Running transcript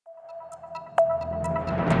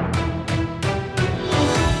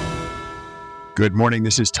Good morning.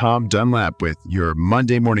 This is Tom Dunlap with your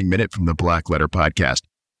Monday Morning Minute from the Black Letter Podcast.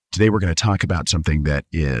 Today, we're going to talk about something that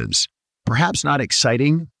is perhaps not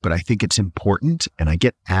exciting, but I think it's important. And I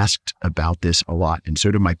get asked about this a lot, and so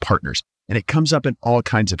do my partners. And it comes up in all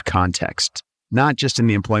kinds of contexts, not just in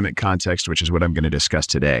the employment context, which is what I'm going to discuss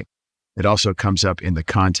today. It also comes up in the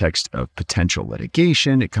context of potential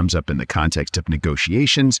litigation. It comes up in the context of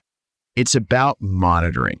negotiations. It's about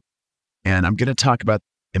monitoring. And I'm going to talk about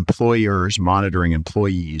employers monitoring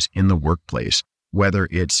employees in the workplace, whether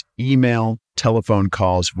it's email, telephone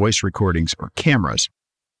calls, voice recordings, or cameras.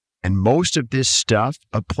 And most of this stuff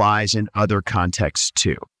applies in other contexts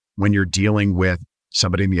too. When you're dealing with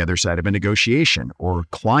somebody on the other side of a negotiation, or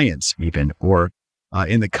clients even, or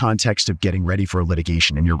in the context of getting ready for a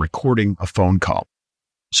litigation and you're recording a phone call.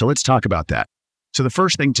 So let's talk about that. So the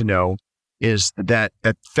first thing to know is that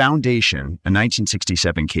at Foundation, a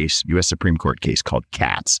 1967 case, U.S. Supreme Court case called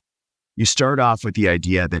Katz, you start off with the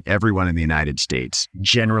idea that everyone in the United States,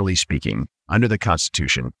 generally speaking, under the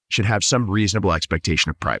Constitution, should have some reasonable expectation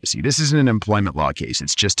of privacy. This isn't an employment law case.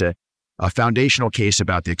 It's just a foundational case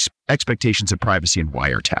about the expectations of privacy and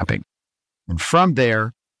wiretapping. And from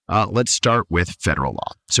there, let's start with federal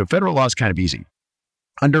law. So federal law is kind of easy.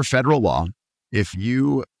 Under federal law, if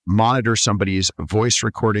you monitor somebody's voice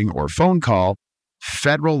recording or phone call,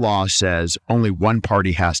 federal law says only one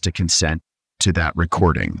party has to consent to that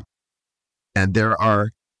recording. And there are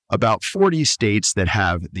about 40 states that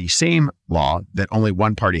have the same law that only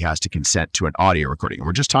one party has to consent to an audio recording. And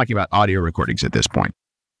we're just talking about audio recordings at this point.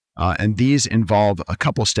 And these involve a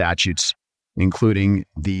couple statutes, including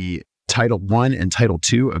the Title I and Title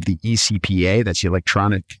II of the ECPA, that's the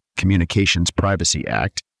Electronic Communications Privacy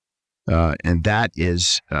Act. And that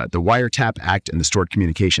is the Wiretap Act and the Stored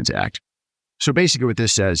Communications Act. So basically what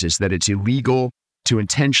this says is that it's illegal to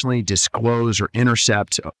intentionally disclose or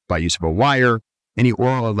intercept by use of a wire any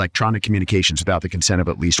oral electronic communications without the consent of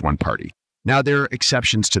at least one party. Now, there are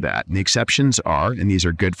exceptions to that. And the exceptions are, and these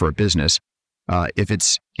are good for a business, if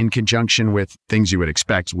it's in conjunction with things you would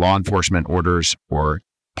expect, law enforcement orders, or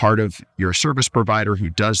part of your service provider who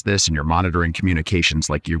does this and you're monitoring communications,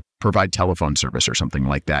 like you provide telephone service or something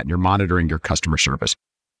like that, and you're monitoring your customer service.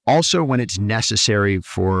 Also, when it's necessary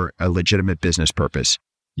for a legitimate business purpose,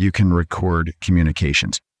 you can record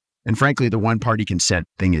communications. And frankly, the one-party consent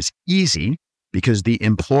thing is easy because the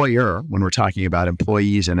employer, when we're talking about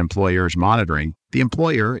employees and employers monitoring, the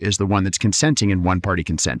employer is the one that's consenting in one-party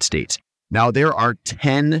consent states. Now, there are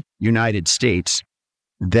 10 United States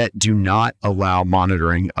that do not allow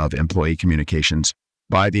monitoring of employee communications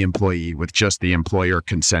by the employee with just the employer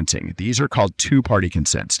consenting. These are called two-party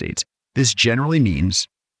consent states. This generally means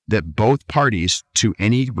that both parties to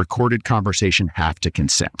any recorded conversation have to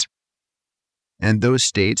consent. And those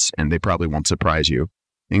states, and they probably won't surprise you,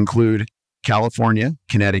 include California,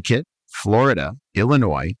 Connecticut, Florida,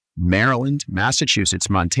 Illinois, Maryland, Massachusetts,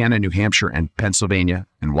 Montana, New Hampshire, and Pennsylvania,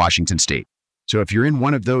 and Washington State. So if you're in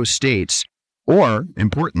one of those states, or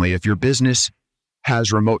importantly, if your business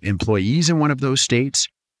has remote employees in one of those states,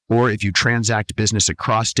 or if you transact business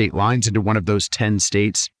across state lines into one of those 10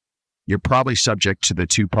 states, you're probably subject to the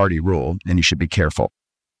two-party rule, and you should be careful.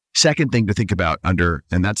 Second thing to think about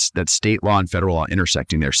and that's state law and federal law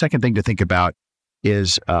intersecting there. Second thing to think about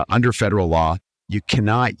is under federal law, you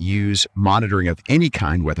cannot use monitoring of any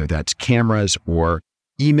kind, whether that's cameras or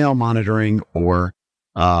email monitoring or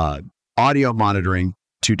audio monitoring,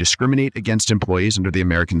 to discriminate against employees under the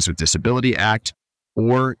Americans with Disability Act,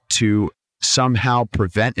 or to somehow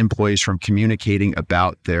prevent employees from communicating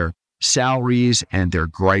about their salaries and their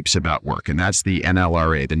gripes about work. And that's the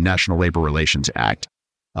NLRA, the National Labor Relations Act.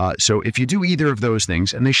 So if you do either of those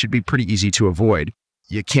things, and they should be pretty easy to avoid,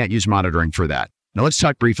 you can't use monitoring for that. Now let's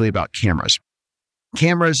talk briefly about cameras.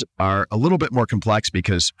 Cameras are a little bit more complex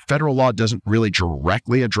because federal law doesn't really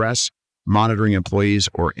directly address monitoring employees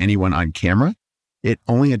or anyone on camera. It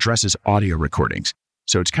only addresses audio recordings.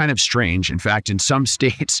 So it's kind of strange. In fact, in some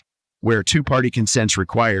states where two-party consent's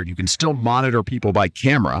required, you can still monitor people by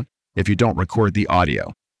camera if you don't record the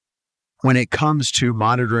audio. When it comes to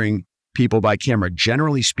monitoring people by camera,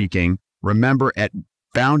 generally speaking, remember at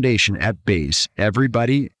Foundation, at base,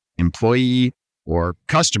 everybody, employee or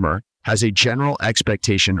customer, has a general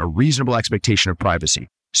expectation, a reasonable expectation of privacy.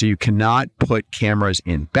 So you cannot put cameras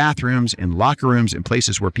in bathrooms, in locker rooms, in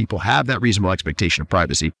places where people have that reasonable expectation of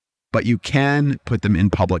privacy, but you can put them in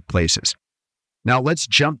public places. Now let's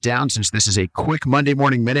jump down, since this is a quick Monday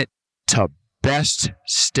Morning Minute, to best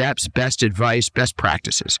steps, best advice, best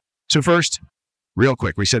practices. So first, real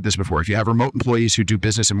quick, we said this before, if you have remote employees who do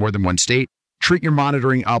business in more than one state, treat your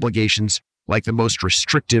monitoring obligations like the most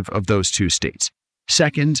restrictive of those two states.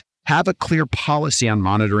 Second, Have a clear policy on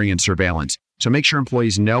monitoring and surveillance. So make sure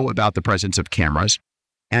employees know about the presence of cameras,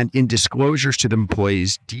 and in disclosures to the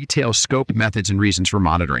employees, detail scope, methods, and reasons for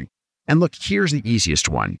monitoring. And look, here's the easiest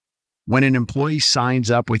one. When an employee signs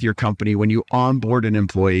up with your company, when you onboard an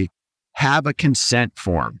employee, have a consent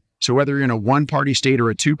form. So whether you're in a one-party state or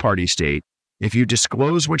a two-party state, if you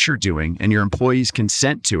disclose what you're doing and your employees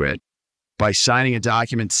consent to it by signing a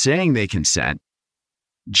document saying they consent,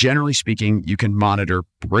 generally speaking, you can monitor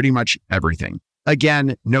pretty much everything.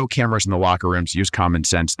 Again, no cameras in the locker rooms. Use common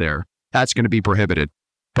sense there. That's going to be prohibited,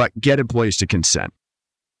 but get employees to consent.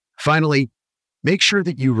 Finally, make sure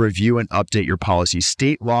that you review and update your policies.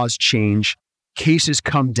 State laws change, cases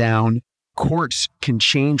come down, courts can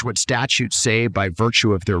change what statutes say by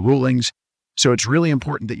virtue of their rulings. So it's really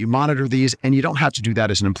important that you monitor these, and you don't have to do that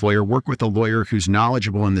as an employer. Work with a lawyer who's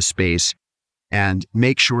knowledgeable in the space and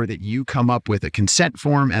make sure that you come up with a consent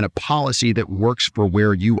form and a policy that works for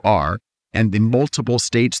where you are and the multiple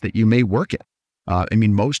states that you may work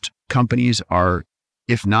in. Most companies are,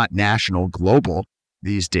 if not national, global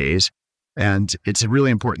these days. And it's really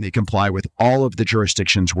important that you comply with all of the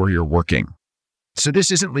jurisdictions where you're working. So this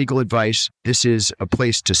isn't legal advice. This is a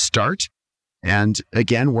place to start. And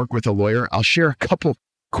again, work with a lawyer. I'll share a couple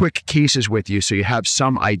quick cases with you so you have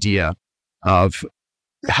some idea of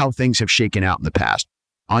how things have shaken out in the past.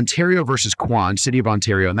 Ontario versus Kwan, City of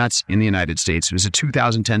Ontario, and that's in the United States. It was a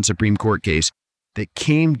 2010 Supreme Court case that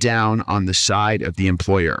came down on the side of the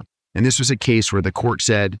employer. And this was a case where the court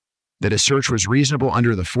said that a search was reasonable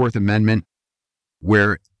under the Fourth Amendment,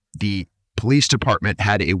 where the police department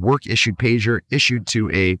had a work-issued pager issued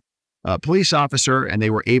to a police officer, and they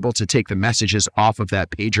were able to take the messages off of that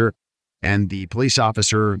pager. And the police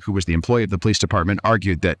officer, who was the employee of the police department,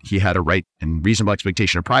 argued that he had a right and reasonable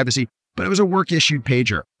expectation of privacy, but it was a work-issued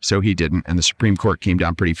pager, so he didn't. And the Supreme Court came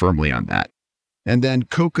down pretty firmly on that. And then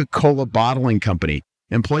Coca-Cola Bottling Company.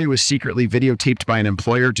 Employee was secretly videotaped by an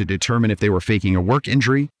employer to determine if they were faking a work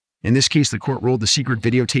injury. In this case, the court ruled the secret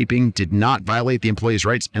videotaping did not violate the employee's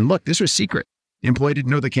rights. And look, this was secret. The employee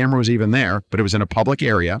didn't know the camera was even there, but it was in a public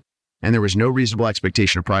area, and there was no reasonable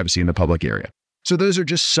expectation of privacy in the public area. So those are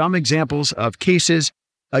just some examples of cases.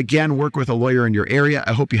 Again, work with a lawyer in your area.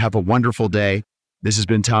 I hope you have a wonderful day. This has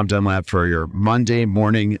been Tom Dunlap for your Monday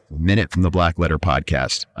Morning Minute from the Black Letter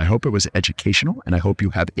Podcast. I hope it was educational, and I hope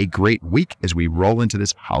you have a great week as we roll into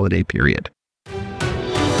this holiday period.